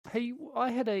Hey,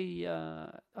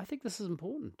 I think this is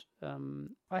important.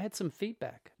 I had some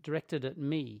feedback directed at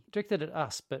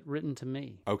us, but written to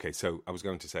me. Okay, so I was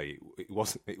going to say it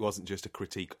wasn't just a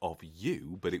critique of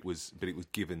you, but it was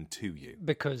given to you.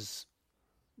 Because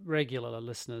regular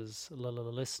listeners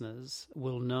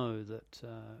will know that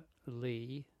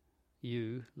Lee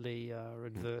are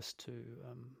adverse to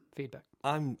feedback.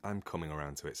 I'm coming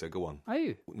around to it, so go on. Are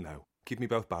you? No, give me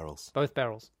both barrels. Both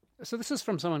barrels. So this is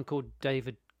from someone called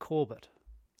David Corbett.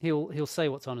 He'll say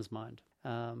what's on his mind.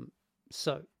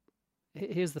 So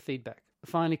here's the feedback.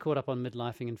 Finally caught up on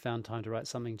midlifing and found time to write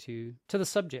something to the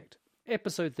subject.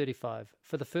 Episode 35.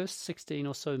 For the first 16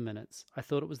 or so minutes, I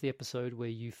thought it was the episode where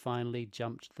you finally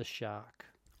jumped the shark.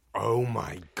 Oh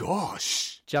my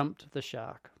gosh! Jumped the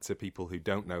shark. To people who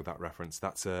don't know that reference,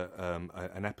 that's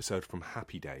an episode from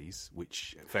Happy Days,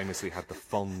 which famously had the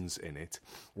Fonz in it,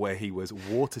 where he was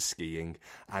water skiing,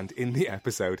 and in the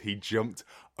episode he jumped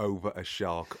over a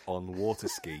shark on water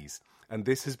skis. And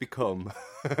this has become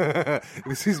a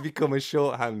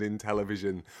shorthand in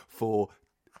television for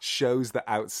shows that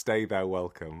outstay their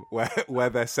welcome,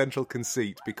 where their central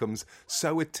conceit becomes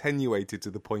so attenuated to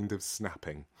the point of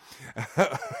snapping.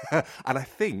 And I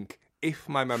think, if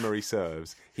my memory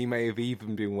serves, he may have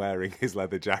even been wearing his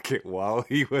leather jacket while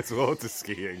he was water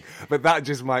skiing. But that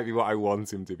just might be what I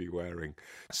want him to be wearing.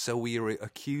 So we are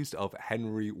accused of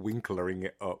Henry Winklering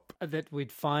it up. That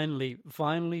we'd finally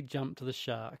jumped to the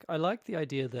shark. I like the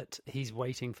idea that he's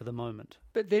waiting for the moment.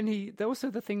 But then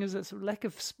also the thing is, it's a lack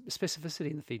of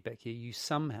specificity in the feedback here. You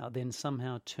somehow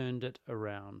turned it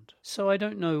around. So I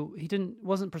don't know,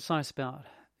 wasn't precise about...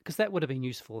 Because that would have been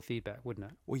useful feedback, wouldn't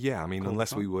it? Well, yeah, I mean,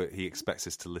 unless he expects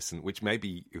us to listen, which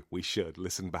maybe we should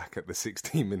listen back at the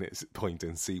 16 minutes point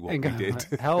and see what we did.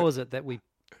 How was it that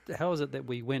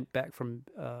we went back from,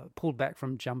 pulled back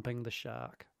from jumping the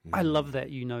shark? I love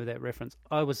that you know that reference.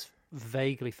 I was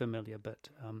vaguely familiar, but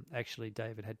actually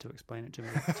David had to explain it to me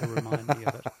to remind me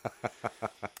of it.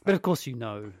 But of course you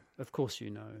know.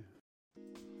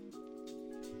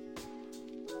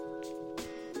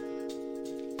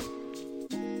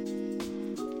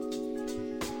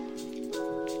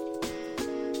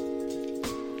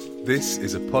 This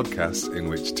is a podcast in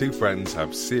which two friends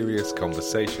have serious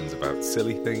conversations about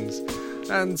silly things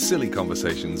and silly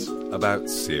conversations about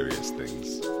serious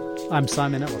things. I'm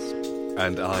Simon Ellis.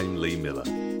 And I'm Lee Miller.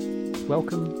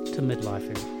 Welcome to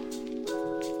Midlifing.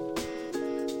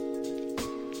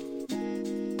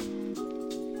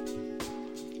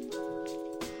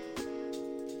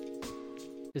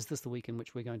 Is this the week in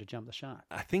which we're going to jump the shark?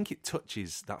 I think it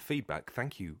touches, that feedback,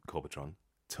 thank you, Corbetron,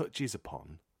 touches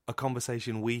upon a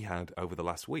conversation we had over the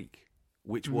last week,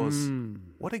 which was,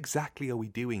 what exactly are we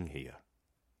doing here?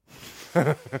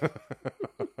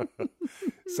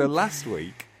 So last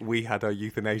week, we had our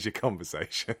euthanasia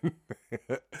conversation.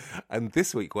 And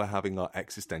this week, we're having our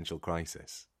existential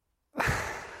crisis.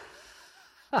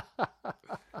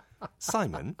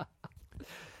 Simon?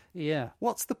 Yeah.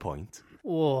 What's the point?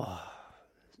 Oh.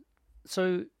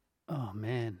 So, oh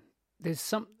man, there's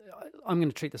some... I'm going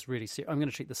to treat this I'm going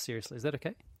to treat this seriously. Is that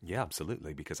okay? Yeah,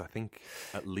 absolutely, because I think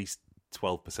at least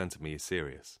 12% of me is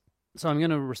serious. So I'm going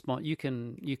to respond. You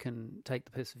can take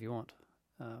the piss if you want.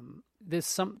 There's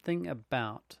something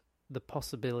about the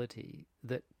possibility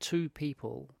that two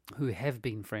people who have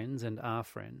been friends and are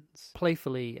friends,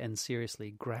 playfully and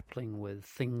seriously grappling with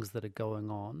things that are going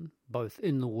on, both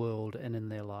in the world and in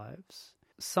their lives,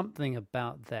 something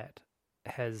about that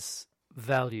has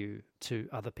value to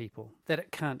other people, that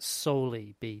it can't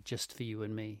solely be just for you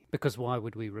and me, because why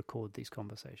would we record these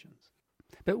conversations?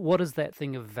 But what is that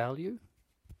thing of value?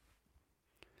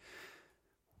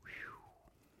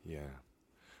 Yeah.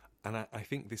 And I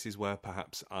think this is where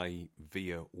perhaps I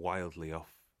veer wildly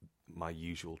off my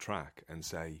usual track and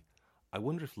say, I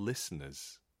wonder if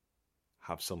listeners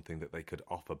have something that they could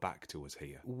offer back to us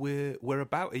here. We're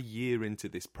about a year into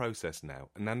this process now,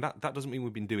 and then that doesn't mean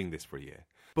we've been doing this for a year.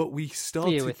 But we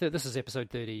started... Yeah, this is episode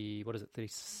 30, what is it,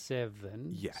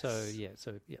 37? Yes.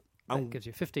 So that gives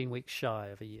you 15 weeks shy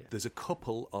of a year. There's a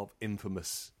couple of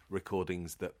infamous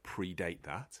recordings that predate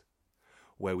that,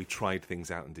 where we tried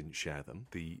things out and didn't share them.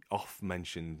 The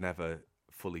oft-mentioned, never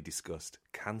fully discussed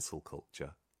cancel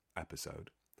culture episode.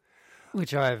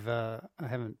 Which I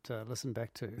haven't listened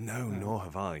back to. No, nor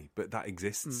have I. But that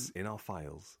exists in our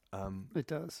files. It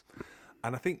does.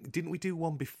 And I think, didn't we do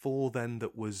one before then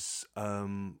that was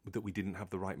that we didn't have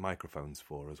the right microphones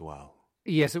for as well?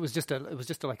 Yes, it was just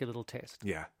like a little test.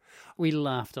 Yeah, we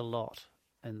laughed a lot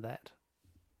in that.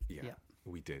 Yeah.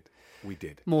 We did.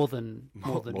 More than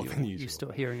usual. you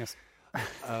still hearing us.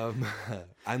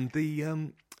 And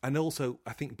And also,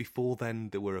 I think before then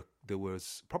there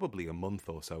was probably a month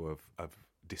or so of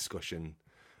discussion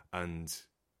and,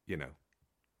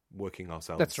 working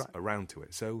ourselves around to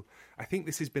it. So I think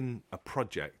this has been a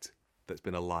project that's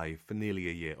been alive for nearly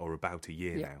a year, or about a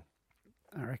year now.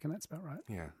 I reckon that's about right.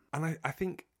 Yeah. And I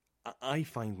think I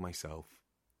find myself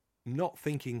not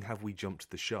thinking, have we jumped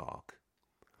the shark?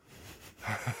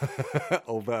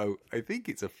 Although I think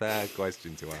it's a fair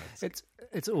question to ask.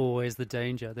 It's always the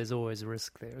danger. There's always a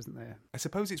risk there, isn't there? I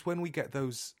suppose it's when we get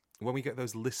those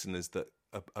listeners that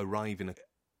arrive in a.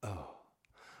 Oh,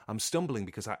 I'm stumbling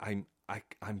because I'm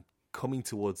coming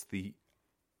towards the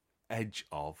edge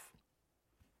of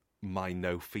my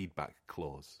no feedback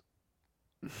clause.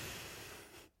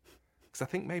 Because I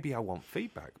think maybe I want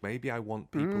feedback. Maybe I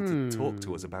want people to talk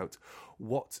to us about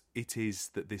what it is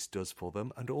that this does for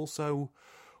them. And also,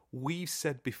 we've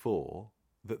said before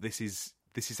that this is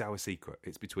our secret.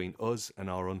 It's between us and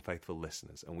our unfaithful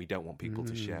listeners, and we don't want people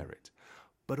to share it.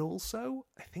 But also,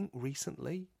 I think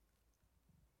recently,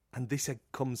 and this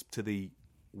comes to the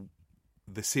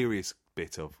serious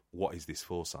bit of what is this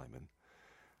for, Simon?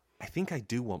 I think I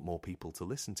do want more people to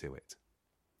listen to it.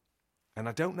 And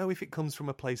I don't know if it comes from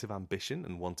a place of ambition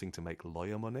and wanting to make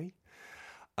lawyer money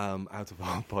out of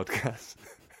our podcast.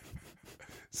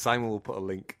 Simon will put a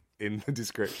link in the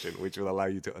description, which will allow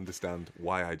you to understand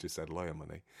why I just said lawyer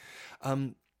money.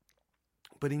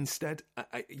 But instead,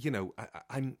 I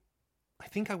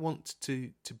think I want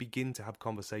to begin to have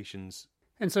conversations.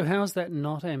 And so how is that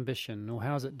not ambition, or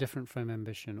how is it different from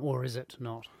ambition, or is it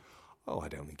not? Oh, I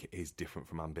don't think it is different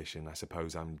from ambition. I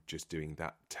suppose I'm just doing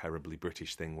that terribly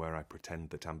British thing where I pretend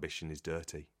that ambition is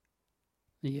dirty.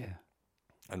 Yeah.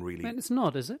 And really... And it's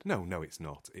not, is it? No, it's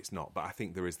not. It's not. But I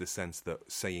think there is the sense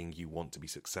that saying you want to be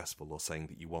successful, or saying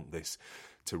that you want this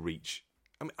to reach...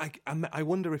 I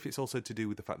wonder if it's also to do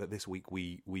with the fact that this week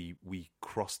we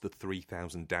crossed the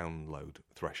 3,000 download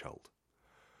threshold,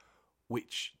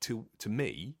 which to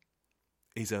me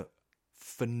is a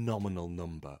phenomenal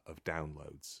number of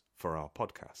downloads for our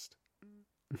podcast.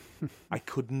 I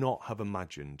could not have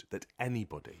imagined that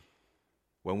anybody,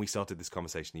 when we started this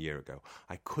conversation a year ago,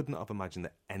 I could not have imagined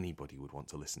that anybody would want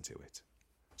to listen to it.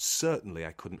 Certainly,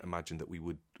 I couldn't imagine that we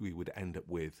would end up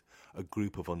with a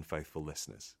group of unfaithful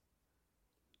listeners.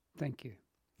 Thank you.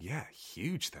 Yeah,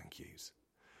 huge thank yous.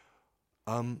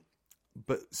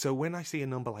 But so when I see a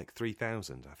number like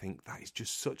 3,000, I think that is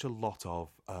just such a lot of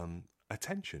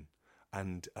attention.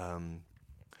 And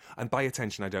by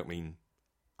attention, I don't mean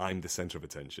I'm the centre of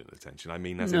attention. I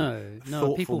mean as in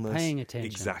thoughtfulness, people paying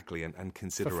attention, exactly, and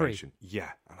consideration. Yeah,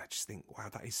 and I just think, wow,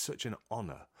 that is such an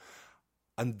honour.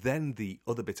 And then the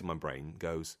other bit of my brain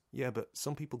goes, yeah, but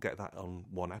some people get that on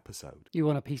one episode. You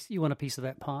want a piece. You want a piece of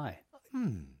that pie.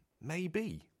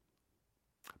 Maybe,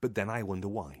 but then I wonder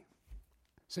why.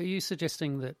 So are you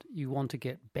suggesting that you want to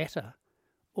get better,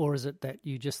 or is it that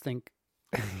you just think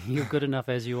you're good enough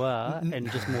as you are,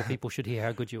 and just more people should hear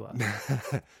how good you are?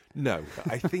 No,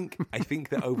 I think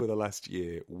that over the last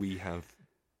year we've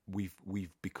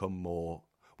become more.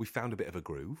 We found a bit of a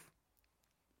groove,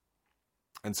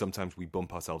 and sometimes we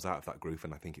bump ourselves out of that groove,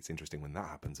 and I think it's interesting when that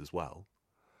happens as well.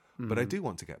 But I do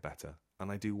want to get better,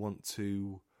 and I do want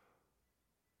to.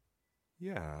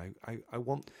 Yeah, I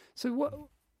want. So what?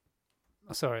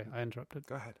 Sorry, I interrupted.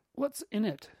 Go ahead. What's in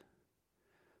it?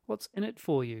 What's in it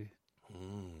for you?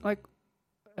 Like,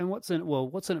 and what's in it? Well,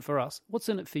 what's in it for us? What's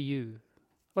in it for you?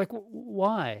 Like,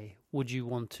 why would you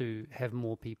want to have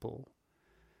more people?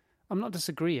 I'm not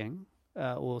disagreeing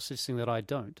or suggesting that I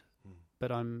don't,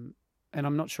 but I'm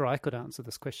not sure I could answer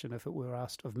this question if it were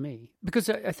asked of me. Because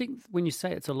I think when you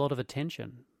say it's a lot of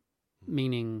attention,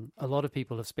 meaning a lot of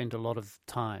people have spent a lot of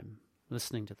time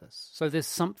listening to this. So there's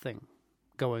something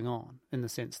going on in the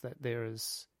sense that there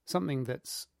is something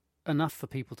that's enough for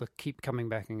people to keep coming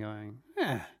back and going,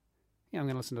 I'm going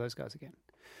to listen to those guys again.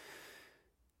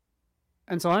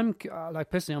 And so I'm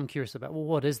curious about, well,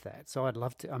 what is that? So I'd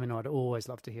always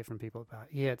love to hear from people about,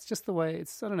 it's just the way,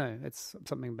 I don't know, it's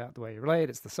something about the way you relate,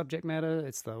 it's the subject matter,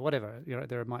 it's the whatever.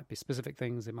 There might be specific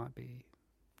things, there might be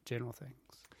general things.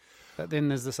 But then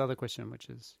there's this other question, which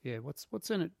is, what's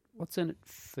in it? What's in it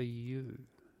for you?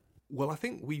 Well, I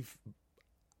think we've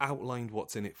outlined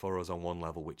what's in it for us on one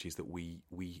level, which is that we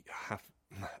have,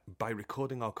 by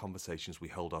recording our conversations, we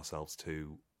hold ourselves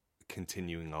to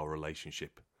continuing our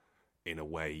relationship in a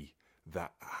way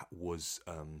that was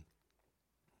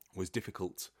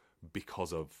difficult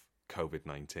because of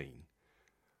COVID-19.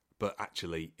 But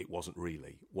actually, it wasn't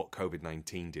really. What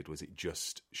COVID-19 did was it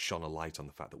just shone a light on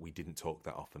the fact that we didn't talk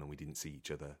that often and we didn't see each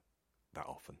other that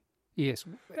often. Yes.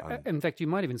 In fact, you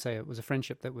might even say it was a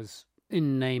friendship that was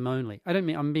in name only. I don't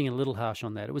mean I'm being a little harsh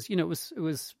on that. It was,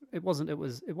 it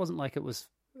wasn't like it was.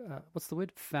 What's the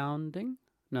word? Founding?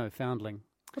 No, foundling.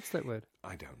 What's that word?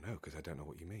 I don't know because I don't know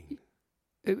what you mean.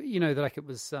 Like it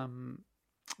was.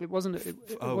 It wasn't.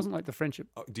 It wasn't like the friendship.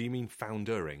 Do you mean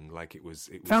foundering? Like it was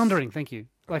foundering. Thank you.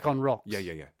 Like on rocks. Yeah.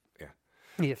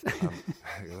 Yes.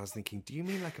 I was thinking, do you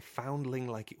mean like a foundling,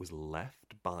 like it was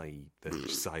left by the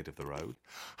side of the road?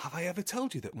 Have I ever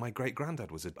told you that my great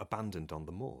granddad was abandoned on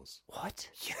the moors? What?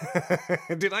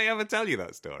 Did I ever tell you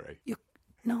that story?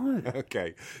 No.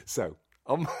 Okay, so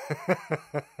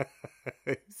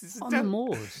the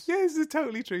moors. Yeah, it's a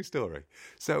totally true story.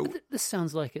 So this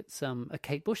sounds like it's a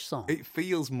Kate Bush song. It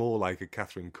feels more like a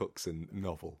Catherine Cookson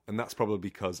novel, and that's probably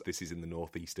because this is in the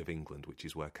northeast of England, which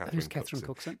is where Who's Catherine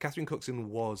Cookson? Catherine Cookson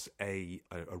was a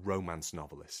romance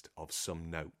novelist of some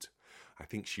note. I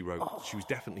think she wrote. She was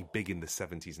definitely big in the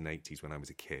 70s and 80s when I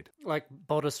was a kid. Like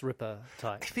Bodice Ripper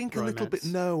type. I think romance. a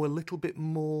little bit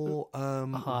more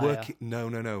working.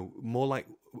 No, more like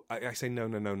I say no,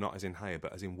 not as in higher,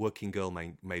 but as in working girl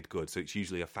made good. So it's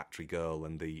usually a factory girl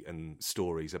and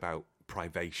stories about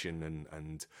privation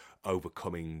and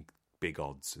overcoming big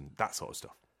odds and that sort of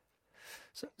stuff.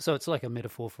 So it's like a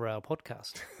metaphor for our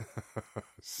podcast.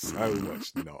 So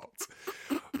much not.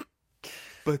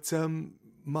 But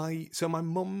my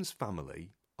mum's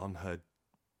family on her.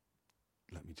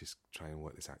 Let me just try and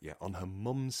work this out. Yeah, on her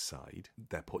mum's side,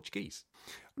 they're Portuguese,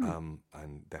 and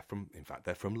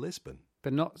they're from Lisbon.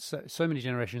 But not so many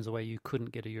generations away. You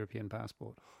couldn't get a European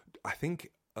passport. I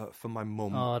think for my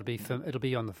mum. Oh, it'll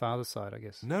be on the father's side, I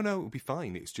guess. No, it'll be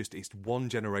fine. It's one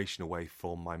generation away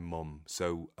for my mum.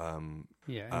 So and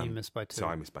you missed by 2. So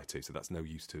I missed by 2. So that's no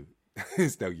use to.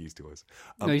 It's no use to us.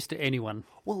 No use to anyone.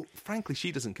 Well, frankly,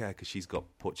 she doesn't care because she's got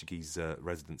Portuguese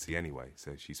residency anyway,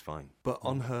 so she's fine. But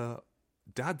on her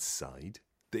dad's side,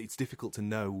 it's difficult to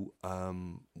know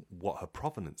what her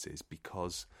provenance is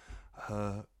because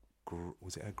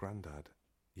was it her granddad?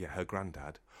 Yeah, her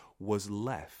granddad was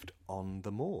left on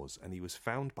the moors, and he was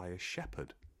found by a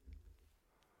shepherd.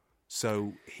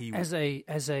 So he as a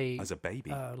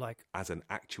baby, as an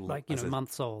actual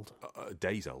months old,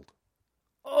 days old.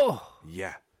 Oh,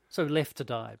 yeah. So left to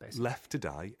die, basically. Left to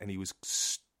die, and he was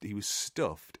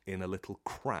stuffed in a little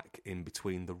crack in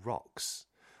between the rocks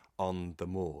on the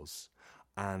moors,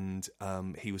 and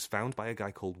he was found by a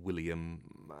guy called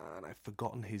William, and I've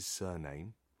forgotten his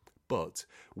surname. But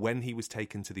when he was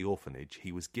taken to the orphanage,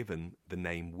 he was given the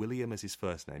name William as his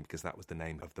first name because that was the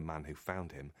name of the man who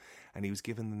found him, and he was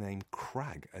given the name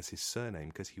Cragg as his surname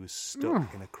because he was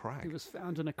stuck in a crag. He was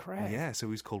found in a crag. Yeah, so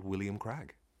he was called William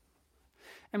Cragg.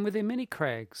 And were there many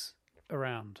crags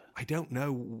around? I don't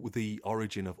know the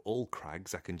origin of all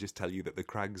crags. I can just tell you that the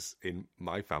crags in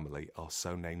my family are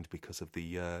so named because of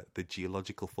the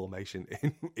geological formation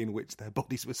in which their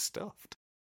bodies were stuffed.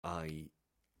 I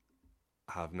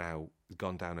have now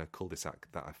gone down a cul-de-sac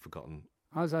that I've forgotten.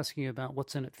 I was asking you about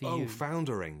what's in it for you. Oh,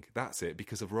 foundering. That's it,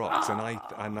 because of rocks.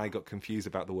 And I got confused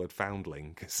about the word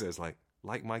foundling because it was like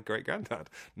my great-granddad.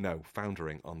 No,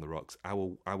 foundering on the rocks.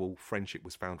 Our friendship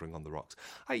was foundering on the rocks.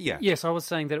 Yeah. Yes, I was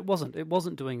saying that it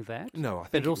wasn't doing that. No, I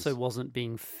think but it also wasn't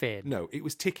being fed. No, it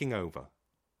was ticking over.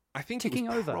 I think it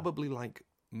was probably like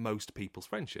most people's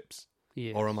friendships.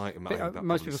 Yes. Or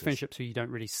most people's friendships who you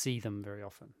don't really see them very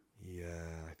often.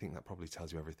 Yeah, I think that probably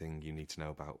tells you everything you need to know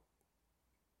about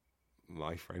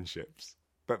my friendships.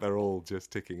 That they're all just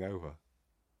ticking over.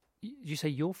 Did you say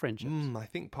your friendships? I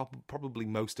think probably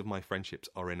most of my friendships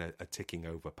are in a ticking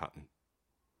over pattern.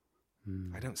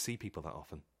 I don't see people that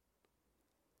often.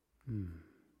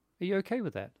 Are you okay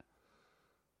with that?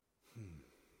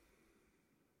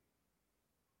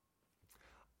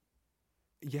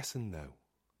 Yes and no.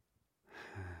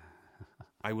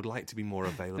 I would like to be more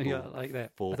available. Yeah, like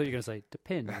that. I thought you were going to say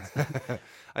depends.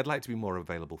 I'd like to be more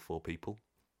available for people,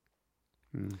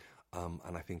 and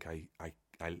I think I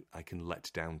can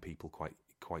let down people quite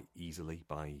easily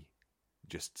by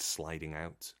just sliding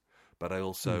out. But I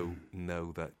also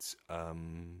know that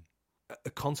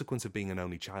a consequence of being an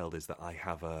only child is that I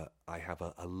have a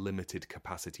limited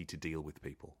capacity to deal with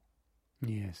people.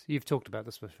 Yes, you've talked about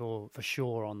this before, for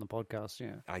sure, on the podcast,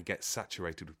 yeah. I get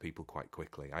saturated with people quite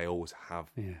quickly. I always have.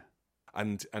 Yeah.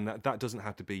 And that doesn't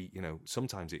have to be,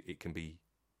 sometimes it can be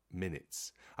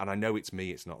minutes. And I know it's me,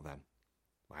 it's not them.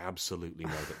 I absolutely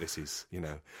know that this is,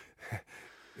 what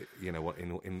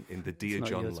in the Dear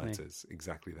John letters,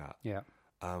 exactly that. Yeah.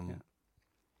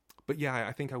 But yeah,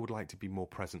 I think I would like to be more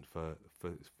present for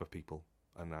people,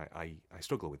 and I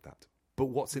struggle with that. But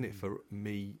what's in it for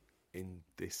me in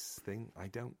this thing? I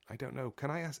don't know.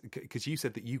 Can I ask? Because you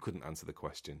said that you couldn't answer the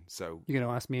question, so You're going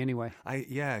to ask me anyway.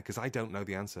 because I don't know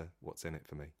the answer. What's in it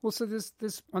for me? Well, so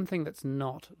there's one thing that's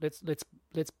not.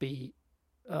 Let's be.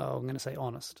 I'm going to say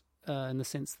honest in the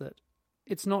sense that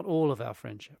it's not all of our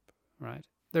friendship, right?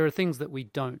 There are things that we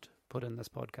don't put in this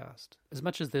podcast, as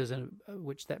much as there's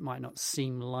which that might not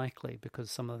seem likely,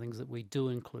 because some of the things that we do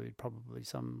include, probably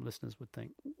some listeners would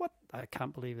think, "What? I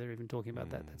can't believe they're even talking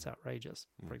about that. That's outrageous,"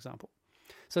 for example.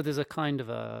 So there's a kind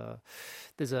of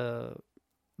there's a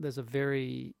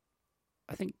very,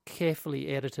 I think, carefully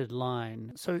edited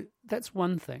line. So that's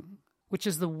one thing, which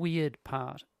is the weird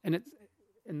part, and it's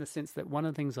in the sense that one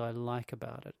of the things I like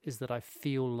about it is that I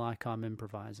feel like I'm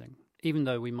improvising, even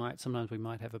though sometimes we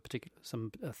might have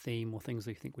a theme or things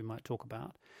we think we might talk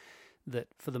about. That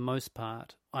for the most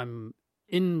part, I'm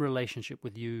in relationship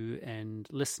with you and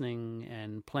listening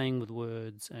and playing with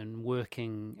words and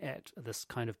working at this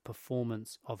kind of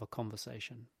performance of a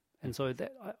conversation. And so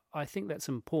that I think that's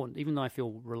important, even though I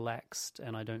feel relaxed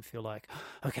and I don't feel like,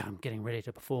 okay, I'm getting ready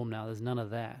to perform now. There's none of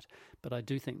that. But I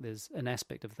do think there's an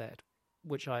aspect of that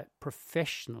which I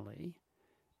professionally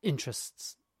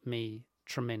interests me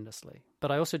tremendously.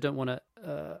 But I also don't want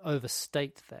to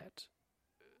overstate that.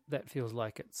 That feels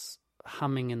like it's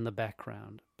humming in the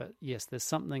background. But yes, there's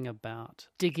something about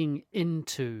digging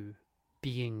into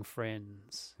being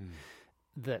friends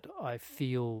that I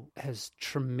feel has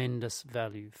tremendous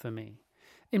value for me.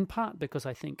 In part because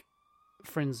I think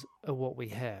friends are what we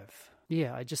have.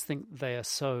 Yeah, I just think they are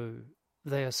so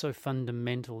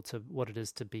fundamental to what it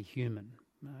is to be human.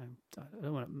 I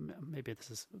don't want to, maybe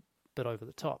this is a bit over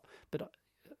the top, but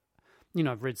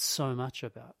I've read so much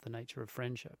about the nature of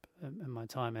friendship in my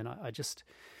time, and I just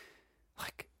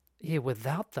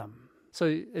without them.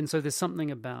 So there's something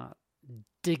about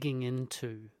digging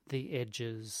into the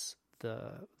edges,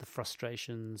 the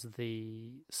frustrations,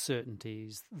 the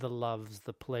certainties, the loves,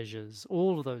 the pleasures,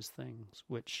 all of those things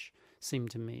which seem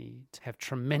to me to have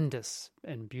tremendous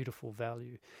and beautiful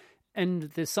value. And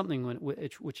there's something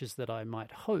which is that I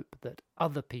might hope that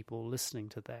other people listening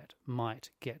to that might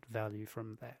get value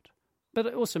from that. But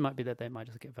it also might be that they might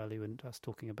just get value in us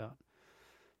talking about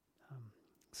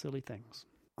silly things.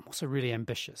 I'm also really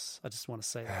ambitious. I just want to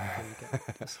say that before you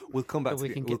get we'll come back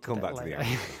to the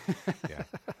answer. Yeah.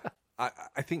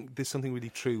 I think there's something really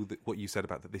true that what you said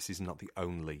about that this is not the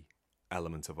only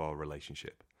element of our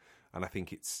relationship. And I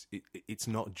think it's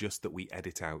not just that we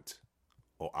edit out,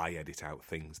 or I edit out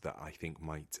things that I think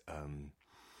might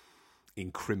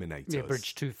incriminate us. Yeah,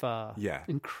 bridge too far. Yeah.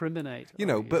 Incriminate.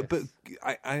 But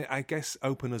I guess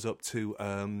open us up to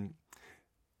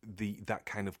that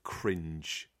kind of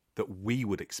cringe that we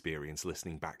would experience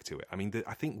listening back to it. I mean,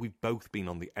 I think we've both been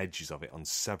on the edges of it on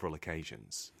several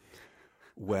occasions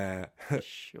where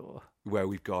sure. where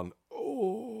we've gone,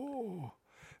 oh,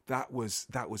 that was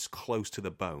close to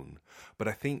the bone. But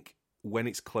I think when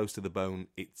it's close to the bone,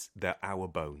 they're our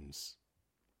bones.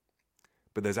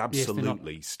 But there's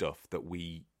absolutely stuff that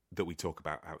we talk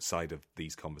about outside of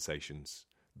these conversations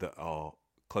that are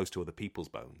close to other people's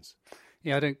bones.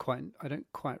 Yeah, I don't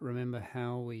quite remember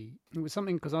how it was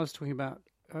something, because I was talking about,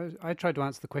 I tried to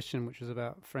answer the question which was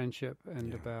about friendship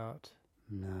and about,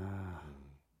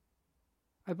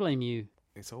 I blame you.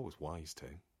 It's always wise to.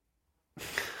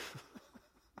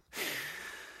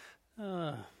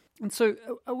 And so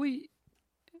are we,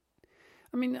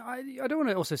 I mean, I don't want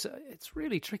to also say, it's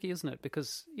really tricky, isn't it?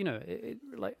 Because,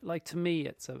 like to me,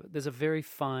 there's a very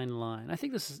fine line. I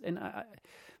think this is, and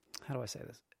how do I say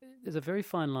this? There's a very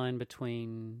fine line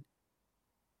between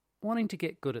wanting to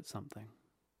get good at something,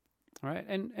 right?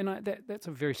 And that's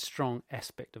a very strong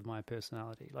aspect of my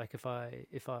personality. Like if I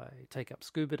take up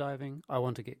scuba diving, I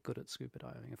want to get good at scuba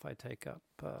diving. If I take up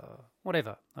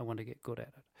whatever, I want to get good at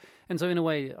it. And so in a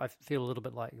way, I feel a little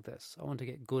bit like this. I want to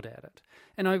get good at it.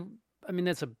 And I mean,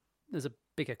 there's a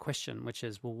bigger question, which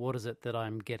is, well, what is it that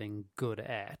I'm getting good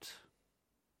at?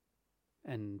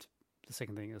 And the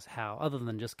second thing is how, other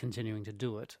than just continuing to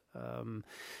do it.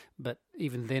 But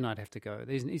even then I'd have to go,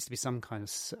 there needs to be some kind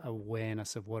of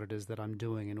awareness of what it is that I'm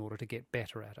doing in order to get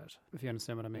better at it, if you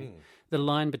understand what I mean. The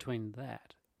line between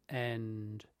that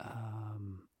and,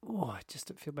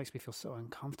 it makes me feel so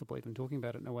uncomfortable even talking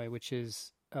about it in a way, which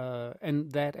is,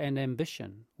 and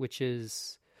ambition, which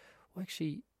is, well,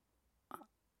 actually,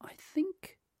 I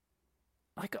think,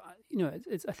 I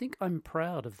think I'm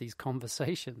proud of these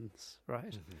conversations,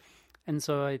 right? Mm-hmm. And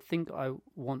so I think I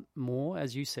want more,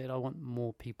 as you said, I want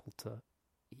more people to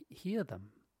hear them.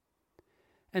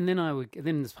 And then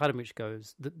then there's part of which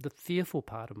goes, the fearful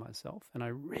part of myself, and I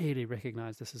really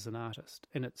recognize this as an artist,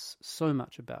 and it's so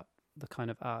much about the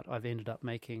kind of art I've ended up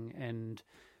making and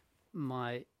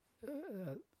my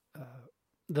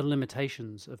the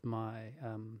limitations of my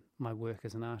my work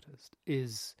as an artist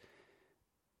is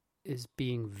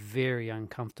being very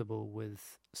uncomfortable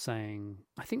with saying,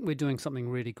 I think we're doing something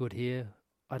really good here.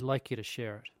 I'd like you to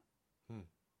share it.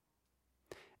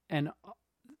 And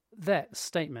that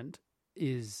statement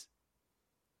it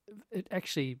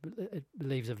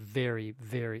leaves a very,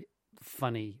 very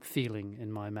funny feeling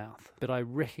in my mouth. But I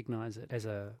recognize it as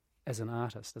an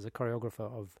artist, as a choreographer,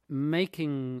 of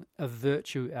making a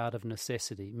virtue out of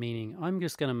necessity, meaning I'm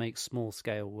just going to make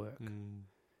small-scale work.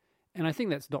 And I think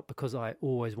that's not because I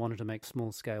always wanted to make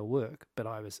small-scale work, but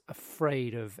I was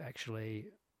afraid of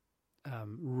actually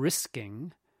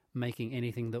risking making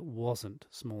anything that wasn't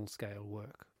small-scale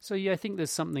work. So yeah, I think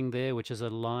there's something there which is a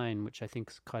line which I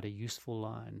think is quite a useful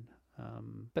line.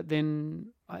 But then,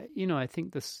 I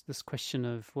think this question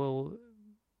of, well,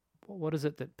 what is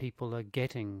it that people are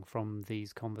getting from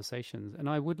these conversations? And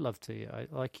I would love to,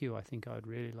 like you, I think I would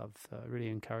really love, really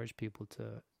encourage people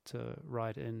to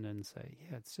write in and say,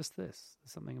 yeah, it's just this.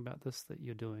 There's something about this that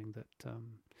you're doing that,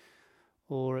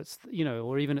 or it's,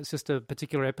 or even it's just a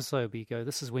particular episode where you go,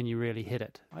 this is when you really hit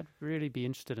it. I'd really be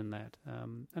interested in that.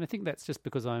 And I think that's just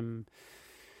because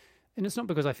and it's not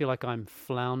because I feel like I'm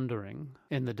floundering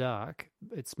in the dark.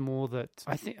 It's more that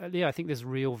I think there's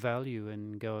real value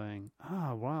in going,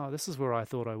 oh, wow, this is where I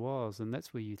thought I was, and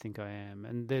that's where you think I am.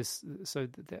 And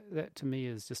that to me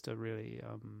is just a really,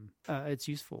 it's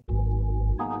useful.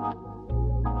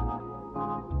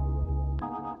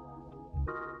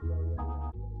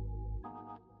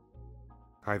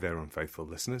 Hi there, unfaithful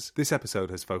listeners. This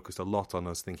episode has focused a lot on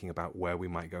us thinking about where we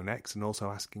might go next, and also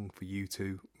asking for you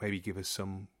to maybe give us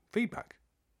some feedback.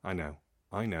 I know,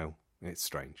 it's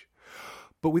strange.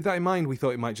 But with that in mind, we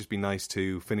thought it might just be nice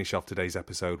to finish off today's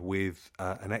episode with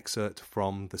an excerpt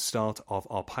from the start of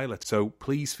our pilot. So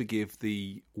please forgive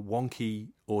the wonky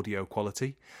audio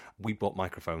quality. We bought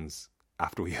microphones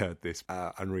after we heard this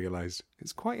and realised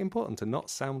it's quite important to not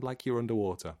sound like you're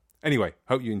underwater. Anyway,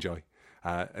 hope you enjoy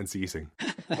and see you soon.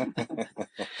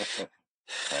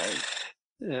 Hey.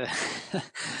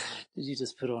 Did you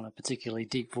just put on a particularly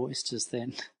deep voice just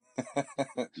then?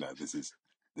 No, this is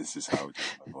how I do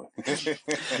my voice.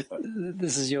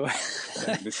 This is your.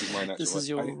 This is my natural. This is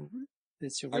your.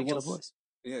 It's your regular voice.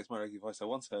 Yeah, it's my regular voice. I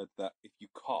once heard that if you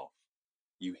cough,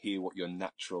 you hear what your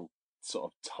natural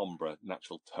sort of timbre,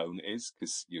 natural tone is,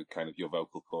 because your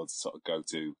vocal cords sort of go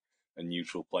to a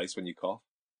neutral place when you cough.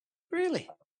 Really?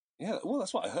 Yeah. Well,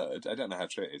 that's what I heard. I don't know how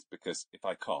true it is, because if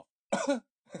I cough.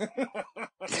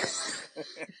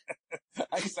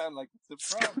 I sound like a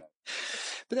soprano.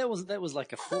 But that was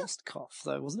like a forced cough,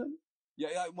 though, wasn't it?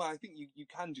 Yeah. Well, I think you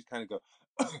can just kind of go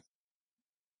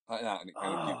like that, and it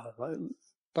kind of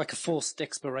like a forced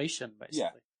expiration, basically.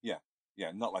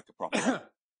 Yeah. Not like a proper.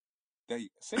 There you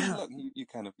see. Look, you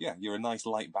kind of you're a nice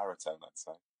light baritone, I'd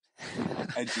say,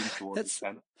 edging towards the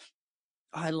tenor.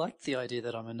 I like the idea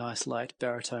that I'm a nice light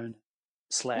baritone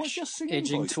 /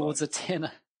 edging towards a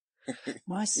tenor.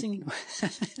 My singing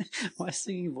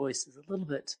voice is a little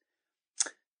bit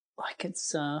like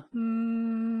it's la,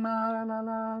 la, la,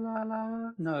 la,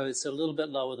 la. No, it's a little bit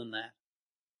lower than that.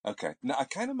 Okay, no, I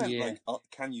kind of meant like,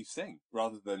 can you sing,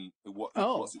 rather than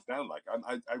what's it sound like?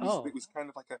 It was kind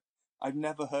of like I've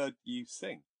never heard you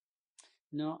sing.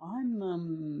 No,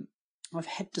 I've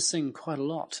had to sing quite a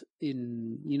lot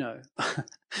in,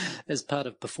 as part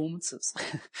of performances.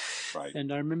 Right.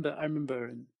 And I remember,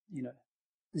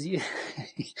 the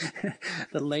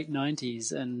late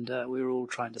 90s, and we were all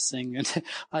trying to sing, and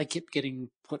I kept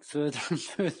getting put further and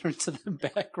further into the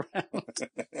background.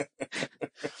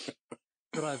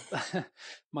 But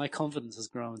my confidence has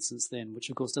grown since then, which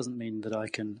of course doesn't mean that I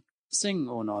can sing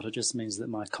or not. It just means that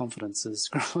my confidence has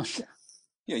grown.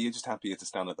 Yeah, you're just happier to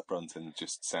stand at the front and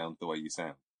just sound the way you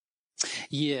sound.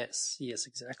 Yes,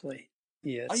 exactly.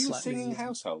 Yeah. Are you a singing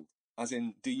household? As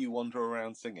in, do you wander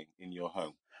around singing in your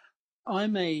home?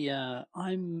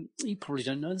 You probably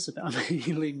don't know this about me,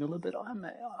 Lee Miller, but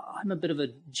I'm a bit of a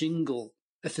jingle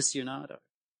aficionado.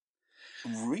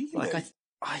 Really? Like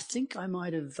I think I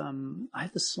might have, I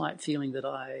have the slight feeling that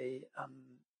I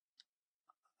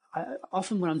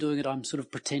often when I'm doing it, I'm sort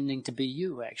of pretending to be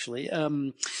you, actually.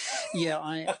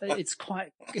 It's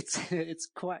quite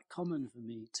common for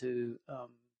me to,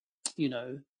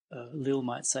 Lil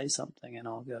might say something and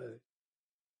I'll go,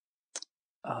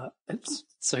 it's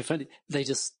so funny. They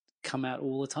just come out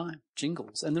all the time,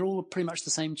 jingles, and they're all pretty much the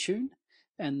same tune,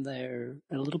 and they're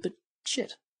a little bit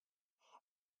shit.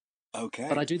 Okay.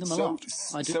 But I do them a lot.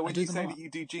 So when you say that you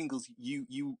do jingles,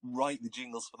 you write the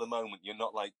jingles for the moment. You're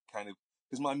not like kind of,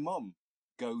 because my mum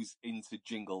goes into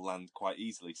jingle land quite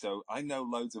easily. So I know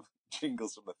loads of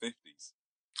jingles from the 50s.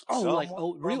 Oh, like,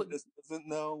 Someone's really? mum doesn't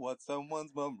know what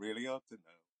someone's mum really ought to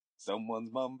know.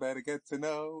 Someone's mum better get to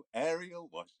know. Ariel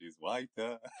washes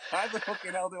whiter. How the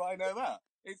fucking hell do I know that?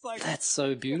 It's like That's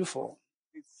so beautiful.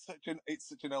 it's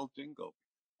such an old jingle.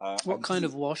 What kind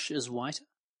of wash is whiter?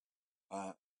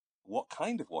 What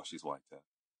kind of wash is whiter?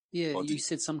 Yeah, Or you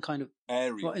said some kind of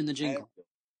Ariel. what in the jingle?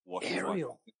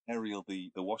 Ariel, Ariel,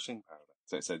 the washing powder.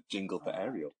 So it's a jingle for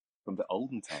Ariel from the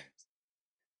olden times.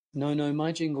 No,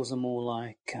 my jingles are more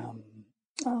like,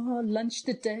 lunch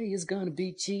today is gonna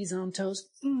be cheese on toast.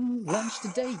 Lunch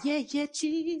today, yeah,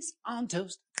 cheese on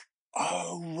toast.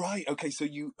 Oh, right. Okay,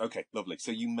 okay, lovely.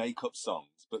 So you make up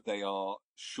songs, but they are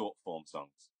short form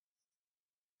songs.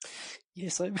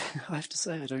 Yes, I have to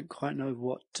say I don't quite know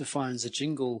what defines a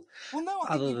jingle. Well, no,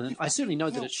 I certainly know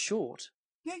that it's short.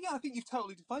 Yeah, I think you've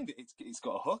totally defined it. It's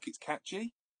got a hook. It's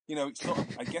catchy. You know, it's sort of.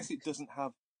 I guess it doesn't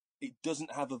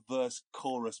have a verse,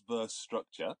 chorus, verse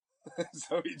structure.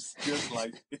 So it's just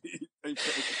like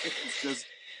it's just.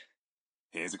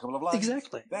 Here's a couple of lines.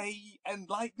 Exactly. They end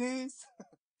like this.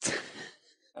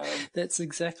 That's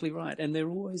exactly right, and they're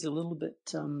always a little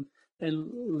bit. And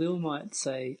Lil might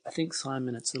say, "I think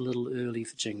Simon, it's a little early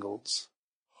for jingles."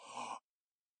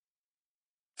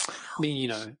 I mean, you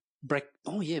know,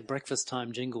 breakfast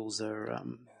time jingles are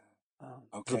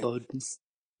okay. verboten.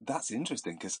 That's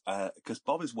interesting because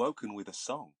Bob is woken with a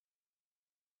song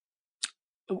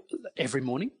Every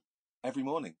morning. Every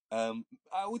morning. I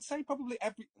would say probably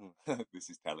this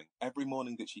is telling. Every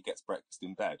morning that she gets breakfast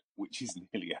in bed, which is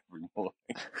nearly every morning.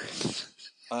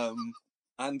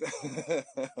 And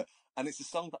and it's a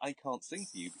song that I can't sing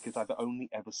for you because I've only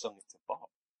ever sung it to Bob.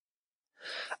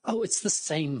 Oh, it's the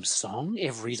same song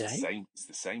every day? It's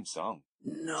the same song.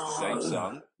 No. It's the same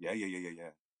song. Yeah.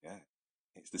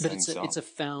 It's the same song. It's a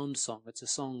found song. It's a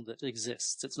song that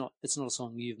exists. It's not a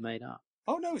song you've made up.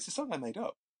 Oh no, it's a song I made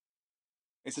up.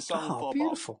 It's a song for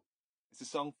beautiful. Bob. It's a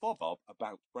song for Bob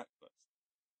about breakfast.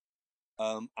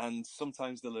 And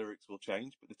sometimes the lyrics will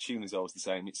change, but the tune is always the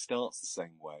same. It starts the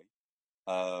same way.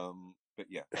 But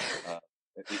yeah,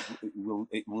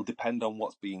 it will depend on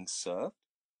what's being served.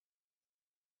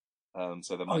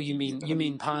 So there might you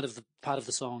mean part of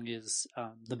the song is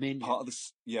the menu. Part of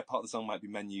the song might be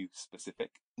menu specific.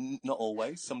 Not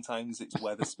always. Sometimes it's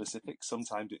weather specific.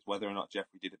 Sometimes it's whether or not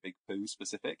Jeffrey did a big poo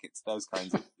specific. It's those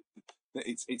kinds of.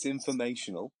 It's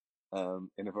informational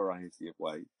in a variety of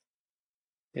ways.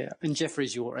 Yeah, and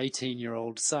Jeffrey's your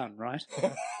 18-year-old son, right?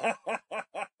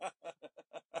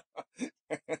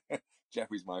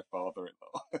 Jeffrey's my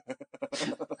father-in-law.